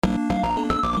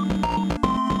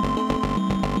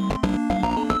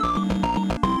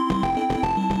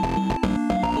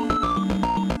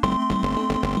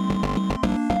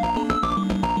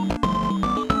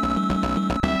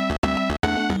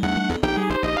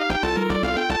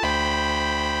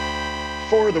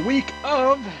For the week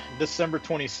of December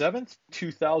 27th,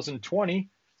 2020,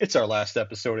 it's our last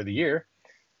episode of the year.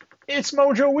 It's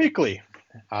Mojo Weekly.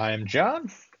 I'm John.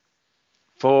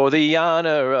 For the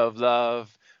honor of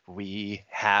love, we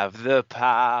have the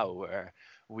power.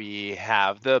 We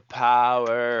have the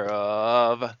power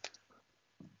of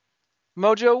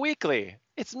Mojo Weekly.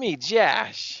 It's me,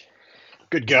 Josh.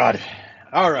 Good God.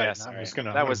 All right. Yes, I'm right. just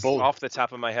gonna That was bull- off the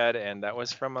top of my head, and that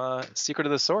was from Secret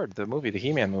of the Sword, the movie, the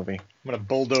He-Man movie. I'm gonna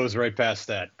bulldoze right past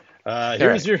that. Right.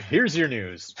 Here's your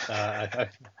news. I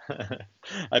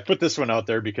put this one out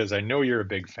there because I know you're a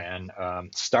big fan.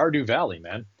 Stardew Valley,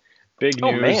 man. Big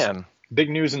Oh, news. man. Big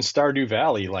news in Stardew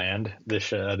Valley land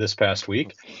this past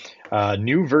week.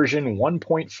 New version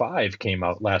 1.5 came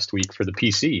out last week for the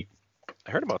PC.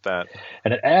 I heard about that.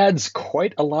 And it adds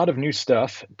quite a lot of new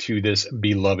stuff to this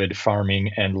beloved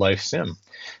farming and life sim.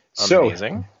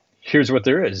 Amazing. So here's what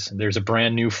there is. There's a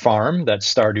brand new farm that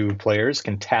Stardew players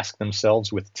can task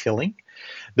themselves with tilling.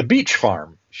 The beach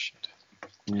farm. Shit.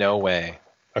 No way.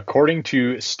 According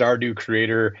to Stardew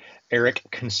creator Eric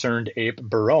Concerned Ape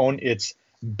Barone, it's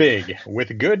big,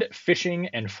 with good fishing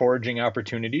and foraging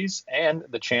opportunities and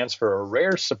the chance for a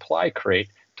rare supply crate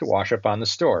to wash up on the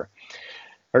shore.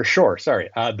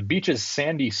 The beach's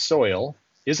sandy soil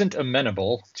isn't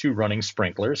amenable to running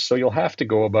sprinklers, so you'll have to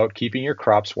go about keeping your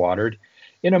crops watered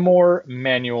in a more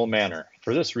manual manner.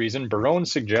 For this reason, Barone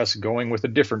suggests going with a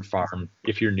different farm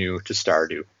if you're new to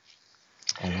Stardew.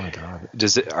 Oh my God!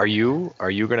 Are you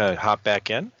gonna hop back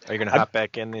in? Are you gonna hop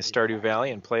back in the Stardew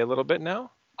Valley and play a little bit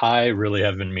now? I really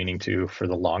have been meaning to for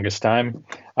the longest time.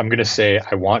 I'm gonna say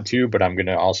I want to, but I'm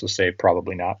gonna also say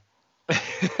probably not.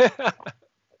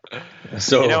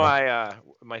 So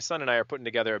my son and I are putting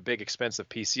together a big, expensive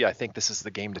PC. I think this is the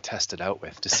game to test it out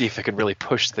with, to see if it can really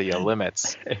push the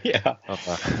limits yeah,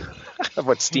 of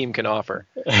what Steam can offer.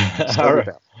 all right.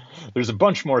 There's a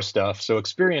bunch more stuff. So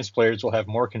experienced players will have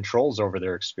more controls over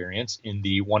their experience in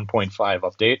the 1.5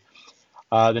 update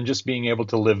than just being able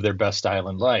to live their best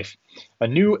island life. A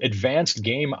new advanced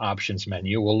game options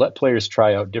menu will let players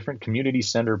try out different community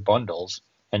center bundles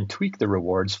and tweak the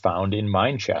rewards found in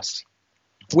mine chests,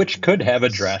 which could have a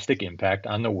drastic impact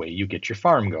on the way you get your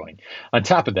farm going. On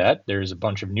top of that, there's a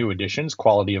bunch of new additions,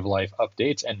 quality of life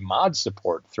updates, and mod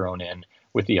support thrown in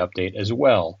with the update as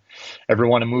well. Ever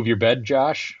want to move your bed,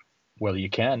 Josh? Well, you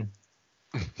can.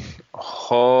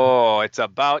 Oh, it's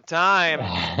about time.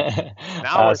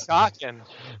 Now we're talking.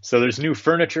 So there's new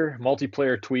furniture,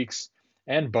 multiplayer tweaks,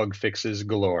 and bug fixes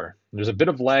galore. There's a bit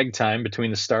of lag time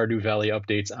between the Stardew Valley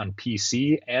updates on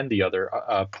PC and the other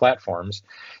platforms.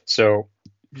 So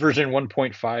version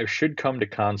 1.5 should come to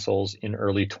consoles in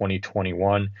early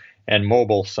 2021 and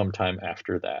mobile sometime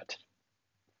after that.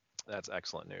 That's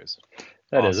excellent news.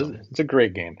 That awesome. It's a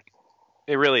great game.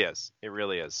 It really is. It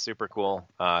really is. Super cool.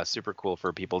 Super cool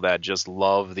for people that just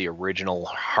love the original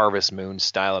Harvest Moon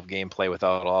style of gameplay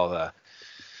without all the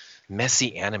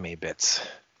messy anime bits.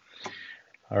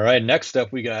 All right, next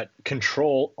up we got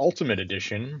Control Ultimate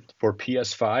Edition for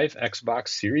PS5, Xbox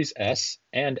Series S,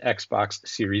 and Xbox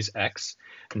Series X.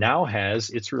 Now has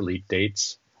its release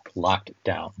dates locked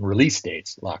down.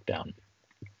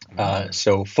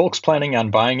 So folks planning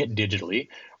on buying it digitally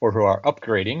or who are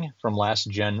upgrading from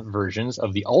last-gen versions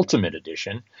of the Ultimate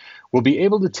Edition will be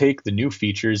able to take the new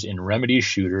features in Remedy's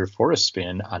shooter for a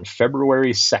spin on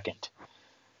February 2nd.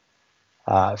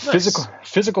 Nice.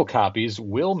 Physical copies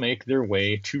will make their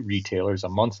way to retailers a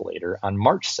month later on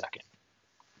March 2nd.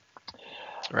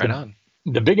 Right on.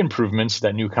 The big improvements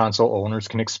that new console owners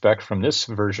can expect from this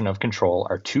version of Control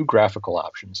are two graphical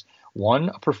options. One,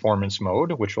 a performance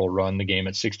mode, which will run the game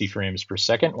at 60 frames per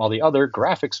second, while the other,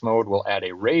 graphics mode, will add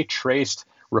a ray-traced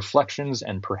reflections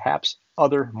and perhaps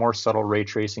other more subtle ray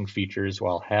tracing features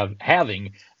while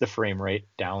having the frame rate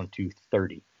down to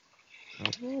 30.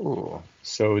 Ooh.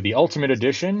 So the Ultimate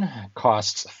Edition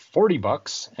costs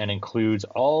 $40 and includes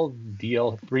all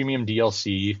premium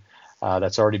DLC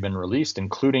that's already been released,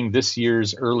 including this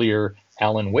year's earlier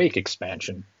Alan Wake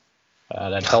expansion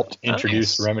that helped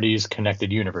introduce Remedy's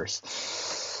connected universe.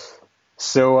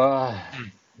 So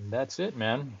that's it,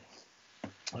 man.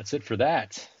 That's it for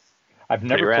that. I've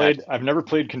never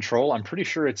played Control. I'm pretty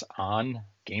sure it's on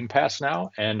Game Pass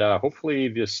now, and hopefully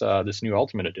this new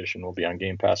Ultimate Edition will be on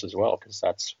Game Pass as well, because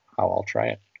that's how I'll try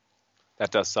it.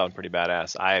 That does sound pretty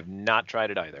badass. I have not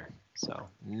tried it either, so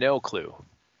no clue.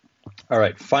 All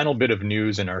right, final bit of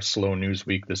news in our slow news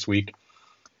week this week.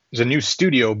 There's a new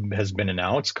studio has been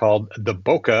announced called the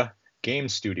Bokeh Game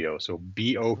Studio, so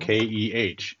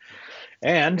Bokeh.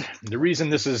 And the reason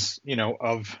this is,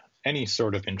 of any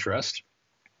sort of interest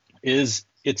is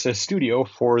it's a studio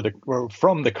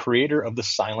from the creator of the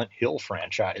Silent Hill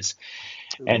franchise,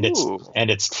 and Ooh.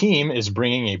 its team is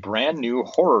bringing a brand new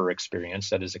horror experience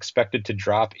that is expected to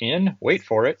drop in, wait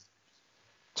for it,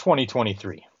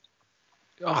 2023.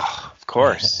 Oh, of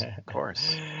course. Of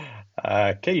course.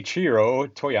 Keiichiro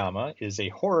Toyama is a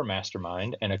horror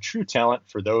mastermind and a true talent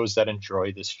for those that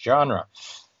enjoy this genre.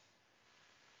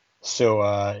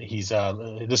 So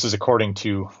this is according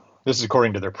to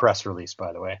their press release,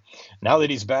 by the way. Now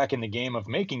that he's back in the game of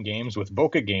making games with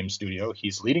Bokeh Game Studio,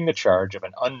 he's leading the charge of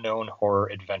an unknown horror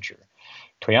adventure.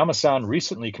 Toyama-san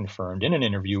recently confirmed in an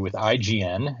interview with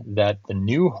IGN that the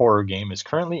new horror game is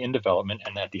currently in development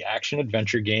and that the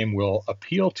action-adventure game will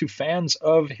appeal to fans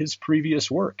of his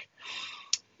previous work.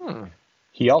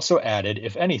 He also added,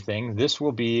 if anything, this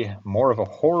will be more of a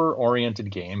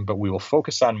horror-oriented game, but we will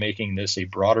focus on making this a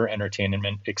broader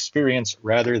entertainment experience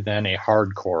rather than a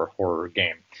hardcore horror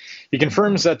game. He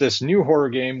confirms that this new horror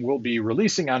game will be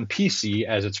releasing on PC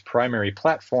as its primary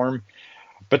platform,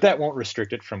 but that won't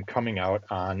restrict it from coming out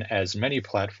on as many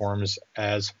platforms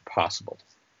as possible.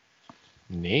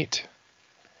 Neat.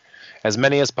 As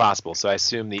many as possible. So I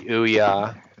assume the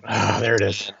Ouya. There it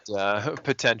is. And,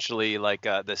 potentially like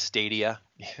the Stadia.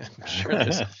 I'm sure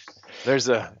there's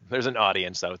an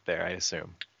audience out there, I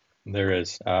assume. There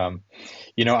is. I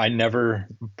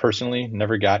personally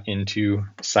never got into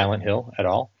Silent Hill at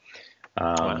all.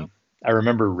 Wow. I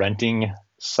remember renting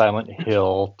Silent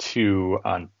Hill 2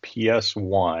 on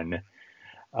PS1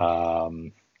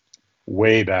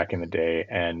 way back in the day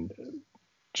and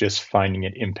just finding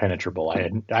it impenetrable.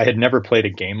 I had never played a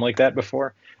game like that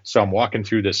before, so I'm walking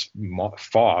through this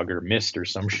fog or mist or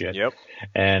some shit, Yep.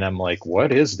 and I'm like,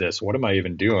 what is this? What am I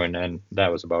even doing? And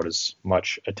that was about as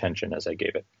much attention as I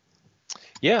gave it.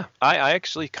 Yeah, I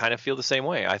actually kind of feel the same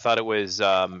way. I thought it was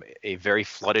a very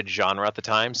flooded genre at the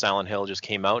time. Silent Hill just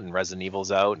came out and Resident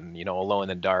Evil's out and, Alone in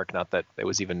the Dark, not that it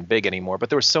was even big anymore, but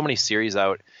there were so many series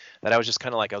out that I was just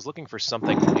kind of like, I was looking for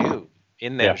something new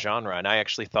in that genre. And I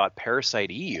actually thought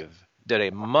Parasite Eve did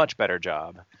a much better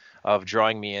job of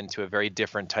drawing me into a very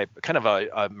different type, kind of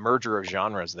a merger of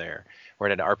genres there, where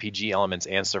it had RPG elements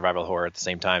and survival horror at the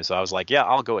same time. So I was like, yeah,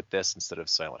 I'll go with this instead of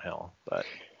Silent Hill. But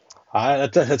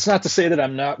that's not to say that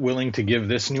I'm not willing to give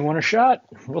this new one a shot.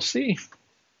 We'll see.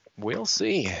 We'll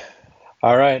see.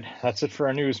 All right, that's it for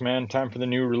our news, man. Time for the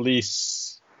new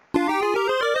release.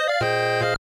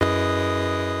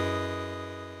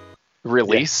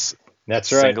 Release? Yeah,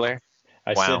 that's right. Singular?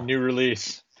 I said new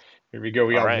release. Here we go.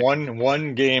 We got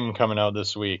one game coming out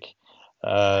this week.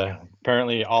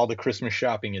 Apparently all the Christmas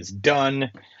shopping is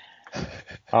done.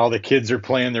 All the kids are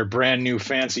playing their brand new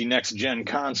fancy next-gen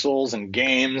consoles and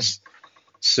games.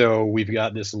 So we've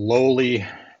got this lowly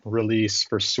release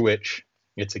for Switch.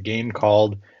 It's a game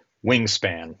called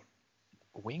Wingspan.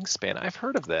 Wingspan? I've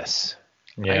heard of this.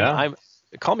 Yeah.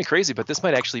 Call me crazy, but this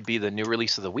might actually be the new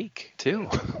release of the week, too.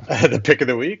 The pick of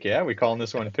the week? Yeah, we calling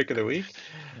this one a pick of the week?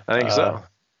 I think so.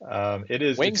 It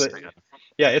is. Wingspan.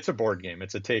 It's a board game.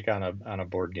 It's a take on a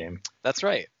board game. That's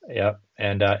right. Yeah,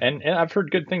 and I've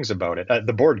heard good things about it.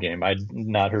 The board game, I'd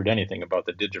not heard anything about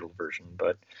the digital version,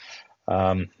 but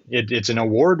it's an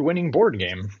award-winning board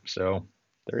game. So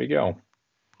there you go.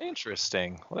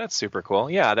 Interesting. Well, that's super cool.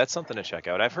 Yeah, that's something to check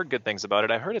out. I've heard good things about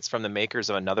it. I've heard it's from the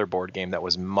makers of another board game that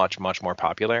was much, much more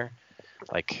popular,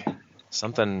 like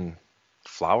something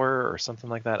Flower or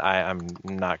something like that. I'm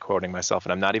not quoting myself,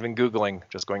 and I'm not even Googling,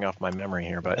 just going off my memory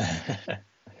here, but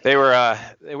they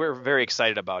were very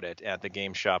excited about it at the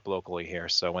game shop locally here.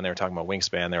 So when they were talking about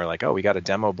Wingspan, they were like, oh, we got a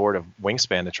demo board of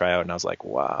Wingspan to try out, and I was like,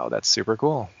 wow, that's super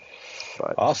cool.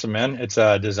 But awesome, man. It's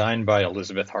designed by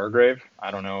Elizabeth Hargrave.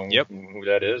 I don't know who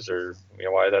that is or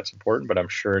why that's important, but I'm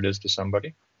sure it is to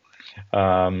somebody.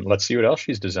 Let's see what else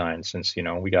she's designed, since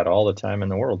we got all the time in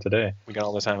the world today. We got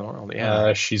all the time in the world.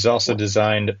 Yeah. She's also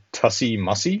designed Tussie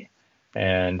Mussy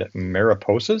and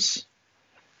Mariposas.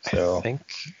 So I think.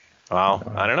 Wow,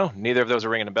 I don't know. Neither of those are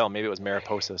ringing a bell. Maybe it was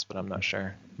Mariposas, but I'm not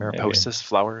sure. Mariposas,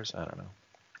 flowers. I don't know.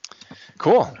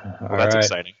 Cool. Well, that's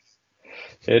exciting.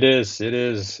 It is.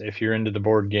 If you're into the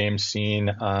board game scene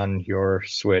on your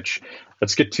Switch,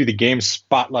 let's get to the game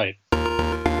spotlight.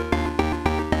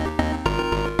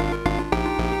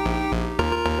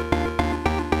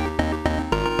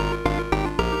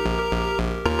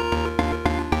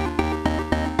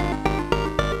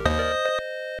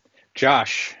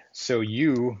 Josh, so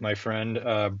you, my friend,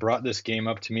 brought this game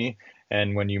up to me,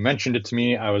 and when you mentioned it to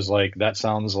me, I was like, that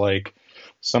sounds like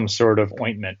some sort of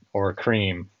ointment or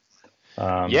cream.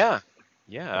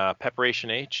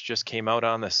 Preparation H just came out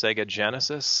on the Sega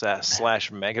Genesis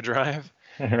 / Mega Drive.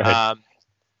 Right.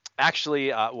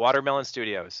 Actually, Watermelon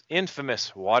Studios,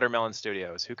 infamous Watermelon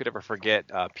Studios. Who could ever forget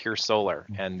Pure Solar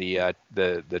and the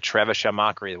Trevisha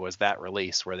mockery was that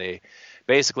release where they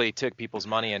basically took people's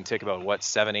money and took about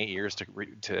 7-8 years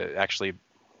to actually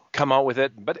come out with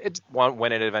it. But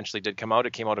when it eventually did come out,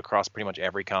 it came out across pretty much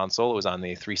every console. It was on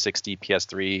the 360,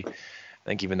 PS3, I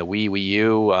think even the Wii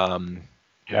U,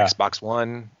 Xbox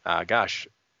One. Gosh,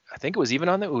 I think it was even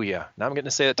on the Ouya. Now I'm getting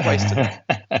to say that twice today.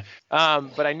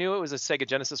 But I knew it was a Sega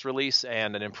Genesis release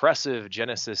and an impressive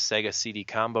Genesis Sega CD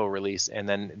combo release. And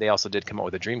then they also did come out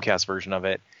with a Dreamcast version of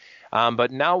it.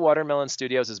 But now Watermelon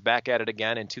Studios is back at it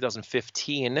again in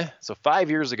 2015. So 5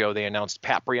 years ago, they announced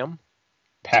Paprium.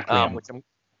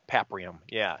 Paprium,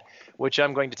 yeah. Which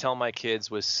I'm going to tell my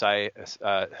kids was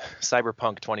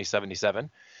Cyberpunk 2077.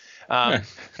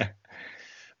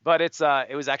 But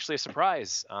it was actually a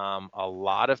surprise. A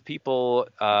lot of people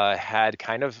had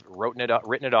kind of written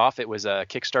it off. It was a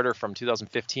Kickstarter from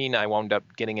 2015. I wound up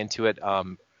getting into it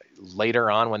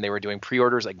later on when they were doing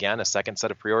pre-orders again, a second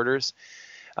set of pre-orders.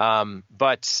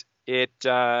 But it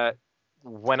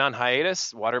went on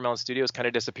hiatus. Watermelon Studios kind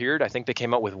of disappeared. I think they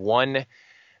came out with one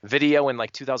video in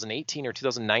like 2018 or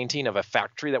 2019 of a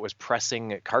factory that was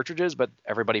pressing cartridges, but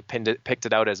everybody picked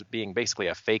it out as being basically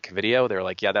a fake video. They're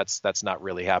like, yeah, that's not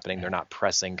really happening. They're not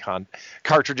pressing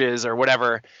cartridges or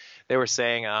whatever they were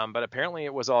saying. But apparently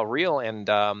it was all real.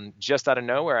 And just out of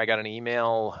nowhere, I got an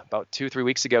email about 2-3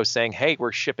 weeks ago saying, hey,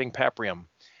 we're shipping Paprium.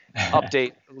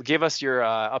 Give us your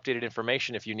updated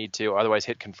information if you need to, otherwise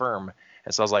hit confirm.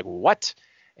 And so I was like, what?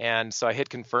 And so I hit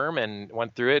confirm and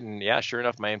went through it. And yeah, sure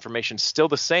enough, my information's still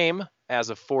the same as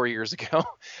of 4 years ago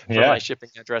for my shipping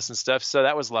address and stuff. So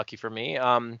that was lucky for me.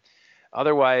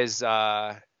 Otherwise,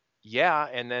 yeah.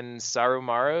 And then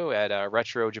Sarumaru at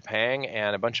Retro Japan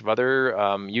and a bunch of other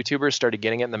YouTubers started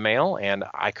getting it in the mail. And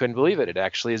I couldn't believe it. It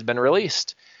actually has been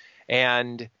released.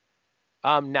 And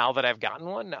now that I've gotten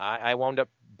one, I wound up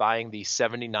buying the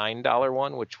 $79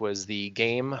 one, which was the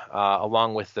game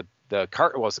along with the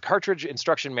cartridge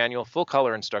instruction manual, full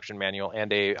color instruction manual,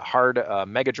 and a hard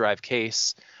Mega Drive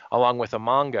case, along with a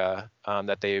manga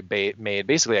that they made,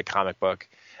 basically a comic book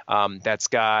that's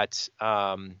got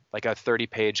like a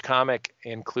 30-page comic,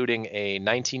 including a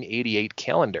 1988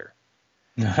 calendar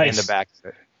in the back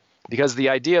of it. Because the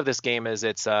idea of this game is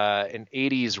it's an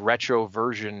 80s retro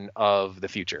version of the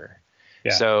future.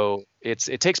 Yeah. So it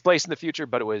takes place in the future,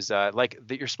 but it was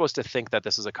you're supposed to think that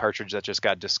this is a cartridge that just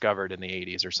got discovered in the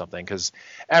 80s or something, because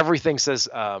everything says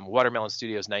Watermelon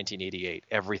Studios 1988.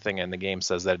 Everything in the game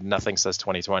says that. Nothing says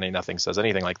 2020. Nothing says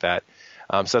anything like that.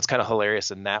 So it's kind of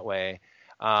hilarious in that way.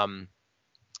 And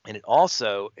it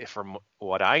also, from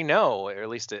what I know, or at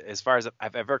least as far as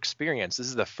I've ever experienced, this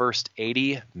is the first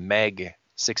 80 meg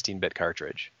 16-bit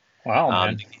cartridge. Wow,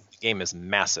 man. The game is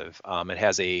massive. It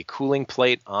has a cooling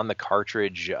plate on the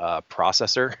cartridge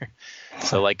processor.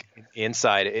 So like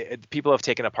inside, people have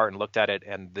taken apart and looked at it,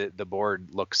 and the board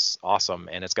looks awesome.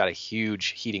 And it's got a huge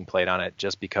heating plate on it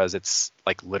just because it's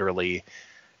like literally,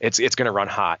 it's going to run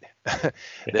hot.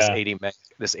 This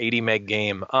 80 meg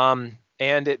game.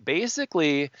 And it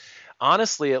basically,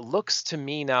 honestly, it looks to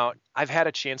me now, I've had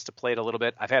a chance to play it a little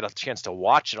bit. I've had a chance to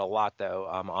watch it a lot, though,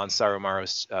 on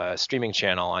Sarumaru's streaming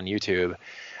channel on YouTube.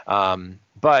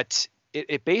 But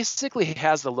it basically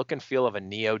has the look and feel of a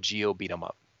Neo Geo beat 'em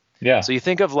up. Yeah. So you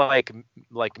think of like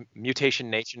Mutation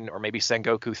Nation or maybe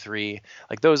Sengoku 3,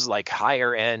 like those like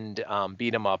higher end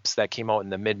beat 'em ups that came out in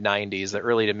the mid 90s, the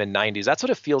early to mid 90s. That's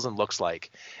what it feels and looks like.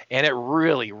 And it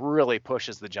really, really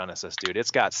pushes the Genesis, dude.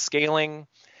 It's got scaling.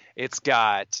 It's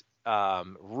got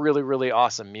really, really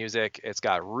awesome music. It's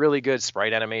got really good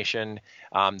sprite animation.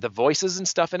 The voices and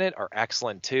stuff in it are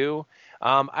excellent too.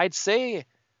 I'd say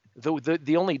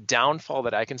the only downfall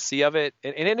that I can see of it,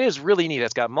 and it is really neat.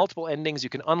 It's got multiple endings. You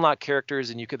can unlock characters,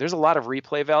 and there's a lot of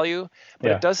replay value,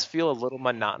 but it does feel a little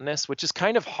monotonous, which is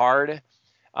kind of hard.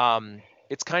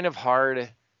 It's kind of hard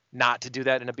not to do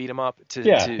that in a beat 'em up, to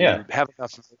have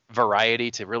enough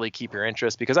variety to really keep your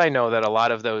interest, because I know that a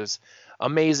lot of those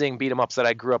amazing beat 'em ups that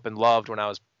I grew up and loved when I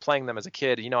was playing them as a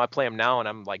kid, I play them now and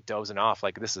I'm like dozing off,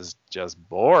 like this is just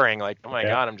boring, like oh my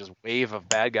god, I'm just wave of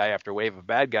bad guy after wave of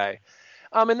bad guy.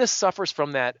 And this suffers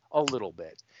from that a little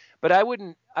bit, but I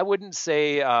wouldn't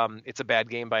say it's a bad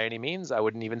game by any means. I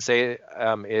wouldn't even say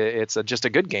it's just a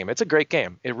good game. It's a great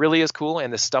game. It really is cool,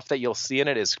 and the stuff that you'll see in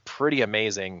it is pretty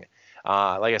amazing.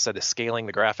 Like I said, the scaling,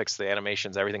 the graphics, the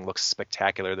animations, everything looks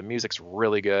spectacular. The music's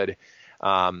really good.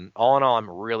 All in all, I'm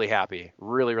really happy,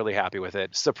 really, really happy with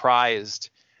it. Surprised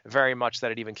very much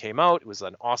that it even came out. It was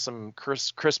an awesome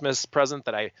Christmas present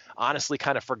that I honestly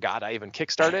kind of forgot I even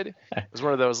kickstarted. It was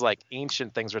one of those like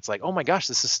ancient things where it's like, oh my gosh,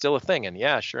 this is still a thing. And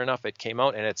yeah, sure enough, it came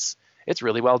out and it's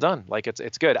really well done. Like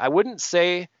it's good. I wouldn't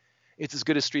say it's as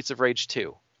good as Streets of Rage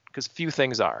 2 because few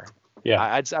things are. Yeah.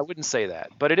 I wouldn't say that,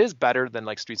 but it is better than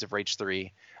like Streets of Rage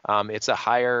 3.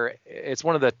 It's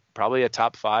one of the probably a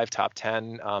top 5, top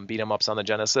 10 beat 'em ups on the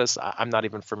Genesis. I'm not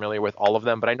even familiar with all of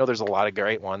them, but I know there's a lot of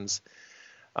great ones.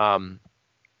 But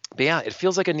yeah, it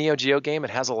feels like a Neo Geo game. It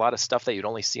has a lot of stuff that you'd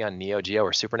only see on Neo Geo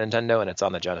or Super Nintendo, and it's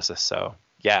on the Genesis. So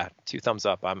yeah, 2 thumbs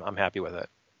up. I'm happy with it.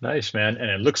 Nice, man.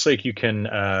 And it looks like you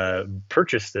can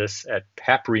purchase this at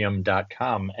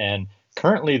Paprium.com. And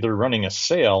currently they're running a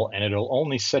sale, and it'll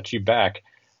only set you back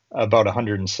about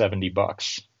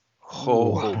 $170.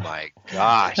 Oh my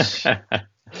gosh.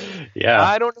 Yeah.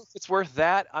 I don't know if it's worth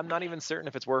that. I'm not even certain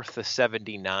if it's worth the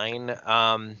 79.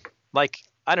 Like,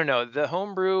 I don't know. The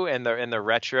homebrew and the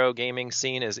retro gaming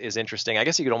scene is interesting. I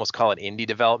guess you could almost call it indie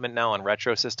development now on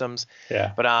retro systems.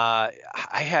 Yeah. But I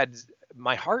had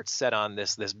my heart set on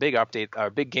this big update, or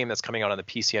big game that's coming out on the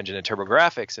PC Engine and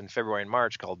TurboGrafx in February and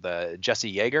March called the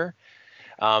Jesse Yeager.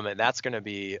 And that's going to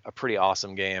be a pretty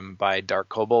awesome game by Dark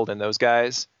Kobold and those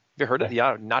guys. Have you heard of?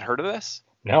 Yeah, not heard of this?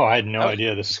 No, I had no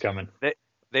idea this is coming.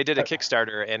 They did a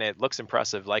Kickstarter and it looks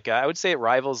impressive. Like I would say it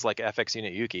rivals like FX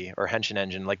Unit Yuki or Henshin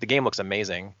Engine. Like the game looks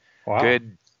amazing. Wow.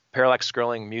 Good parallax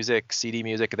scrolling music, CD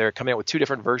music. They're coming out with 2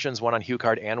 different versions, one on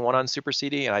HuCard and one on Super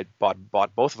CD, and I bought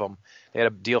both of them. They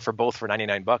had a deal for both for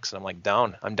 $99, and I'm like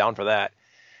I'm down for that.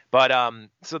 But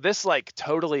so this like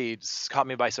totally caught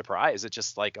me by surprise. It's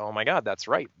just like, oh my god, that's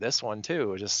right, this one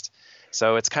too.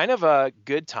 So it's kind of a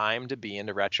good time to be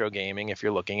into retro gaming if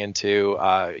you're looking into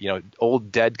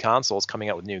old dead consoles coming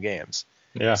out with new games.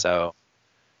 Yeah. So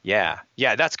yeah,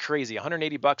 that's crazy.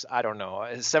 $180, I don't know.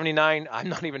 79, I'm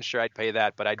not even sure I'd pay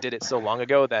that, but I did it so long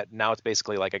ago that now it's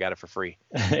basically like I got it for free.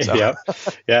 So.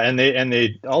 Yeah, and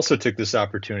they also took this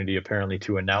opportunity apparently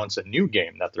to announce a new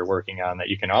game that they're working on that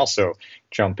you can also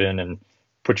jump in and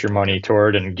put your money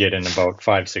toward and get in about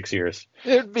 5-6 years.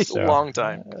 It'd be a long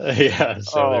time. Yeah.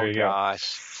 So there you go. Oh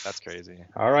gosh, that's crazy.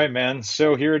 All right, man.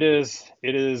 So here it is.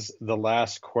 It is the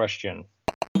last question.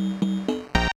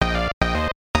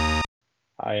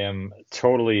 I am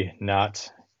totally not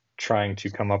trying to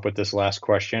come up with this last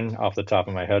question off the top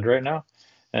of my head right now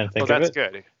and think of it. That's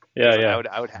good. Yeah.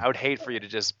 I would hate for you to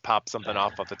just pop something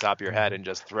off the top of your head and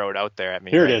just throw it out there at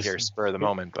me. Here it is. Here, spur of the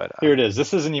moment. But here it is.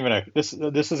 This isn't even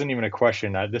a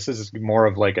question. This is more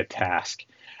of like a task.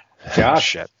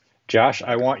 Josh,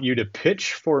 I want you to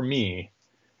pitch for me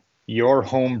your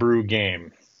homebrew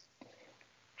game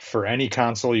for any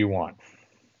console you want.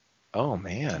 Oh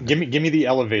man. Give me the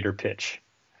elevator pitch.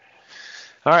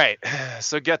 All right.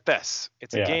 So get this.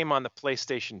 It's a game on the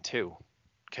PlayStation 2.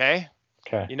 Okay?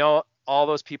 Okay. You know, all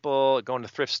those people going to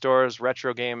thrift stores,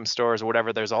 retro game stores, or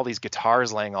whatever, there's all these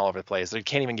guitars laying all over the place. They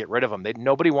can't even get rid of them.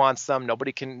 Nobody wants them.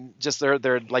 Nobody can just,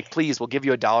 they're like, please, we'll give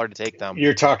you $1 to take them.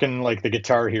 You're talking like the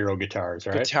Guitar Hero guitars,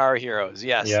 right? Guitar Heroes,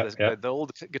 yes. Yep. The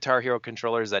old Guitar Hero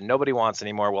controllers that nobody wants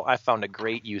anymore. Well, I found a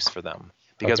great use for them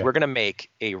because we're going to make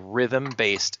a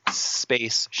rhythm-based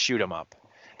space shoot 'em up.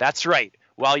 That's right.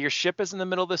 While your ship is in the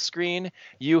middle of the screen,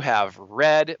 you have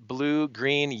red, blue,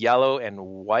 green, yellow, and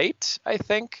white, I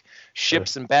think,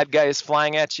 ships and bad guys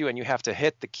flying at you, and you have to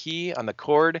hit the key on the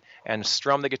chord and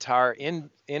strum the guitar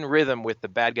in rhythm with the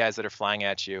bad guys that are flying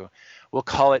at you. We'll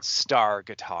call it Star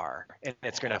Guitar, and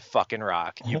it's going to fucking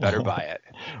rock. You better buy it.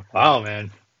 Wow,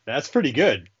 man. That's pretty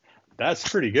good. That's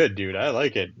pretty good, dude. I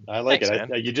like it. Thanks,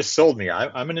 it. You just sold me.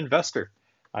 I'm an investor.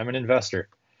 I'm an investor.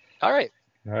 All right.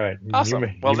 All right. Awesome.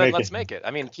 Let's make it.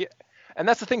 I mean, and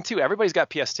that's the thing too. Everybody's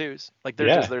got PS2s. Like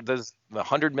there's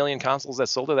 100 million consoles that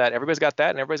sold to that. Everybody's got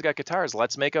that, and everybody's got guitars.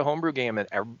 Let's make a homebrew game, and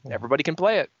everybody can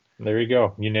play it. There you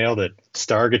go. You nailed it.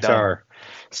 Star Guitar. Done.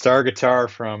 Star Guitar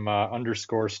from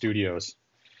 _ Studios.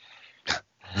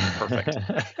 Perfect.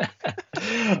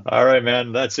 All right,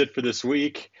 man. That's it for this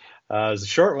week. It's a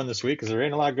short one this week because there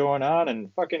ain't a lot going on,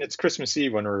 and fucking it's Christmas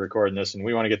Eve when we're recording this, and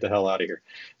we want to get the hell out of here.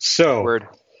 So. Word.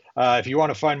 If you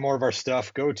want to find more of our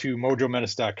stuff, go to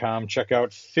mojomenace.com. Check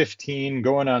out 15,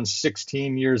 going on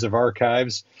 16 years of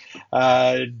archives.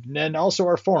 And also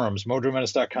our forums,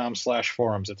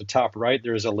 mojomenace.com/forums. At the top right,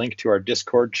 there is a link to our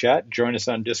Discord chat. Join us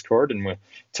on Discord, and we'll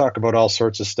talk about all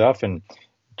sorts of stuff. And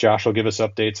Josh will give us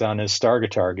updates on his Star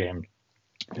Guitar game.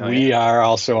 We are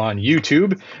also on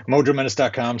YouTube,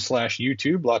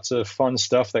 mojomenace.com/YouTube. Lots of fun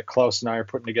stuff that Klaus and I are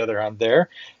putting together on there.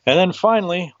 And then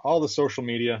finally, all the social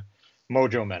media,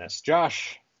 Mojo Menace.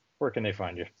 Josh, where can they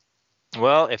find you?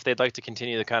 Well, if they'd like to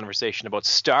continue the conversation about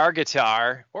Star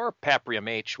Guitar or Paprium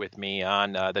H with me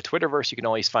on the Twitterverse, you can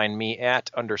always find me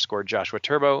at _Joshua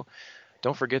Turbo.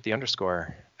 Don't forget the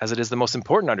underscore, as it is the most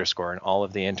important underscore in all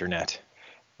of the internet.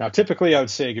 Now, typically I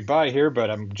would say goodbye here, but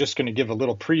I'm just going to give a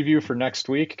little preview for next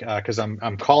week because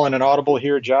I'm calling an audible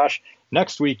here, Josh.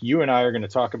 Next week, you and I are going to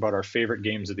talk about our favorite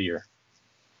games of the year.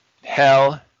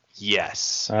 Hell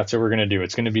yes. That's what we're going to do.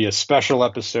 It's going to be a special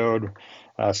episode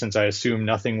since I assume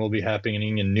nothing will be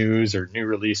happening in news or new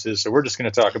releases. So we're just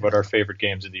going to talk about our favorite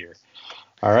games of the year.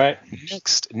 All right.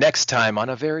 Next time on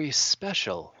a very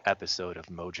special episode of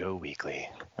Mojo Weekly.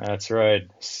 That's right.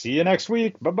 See you next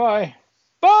week. Bye-bye.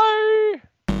 Bye.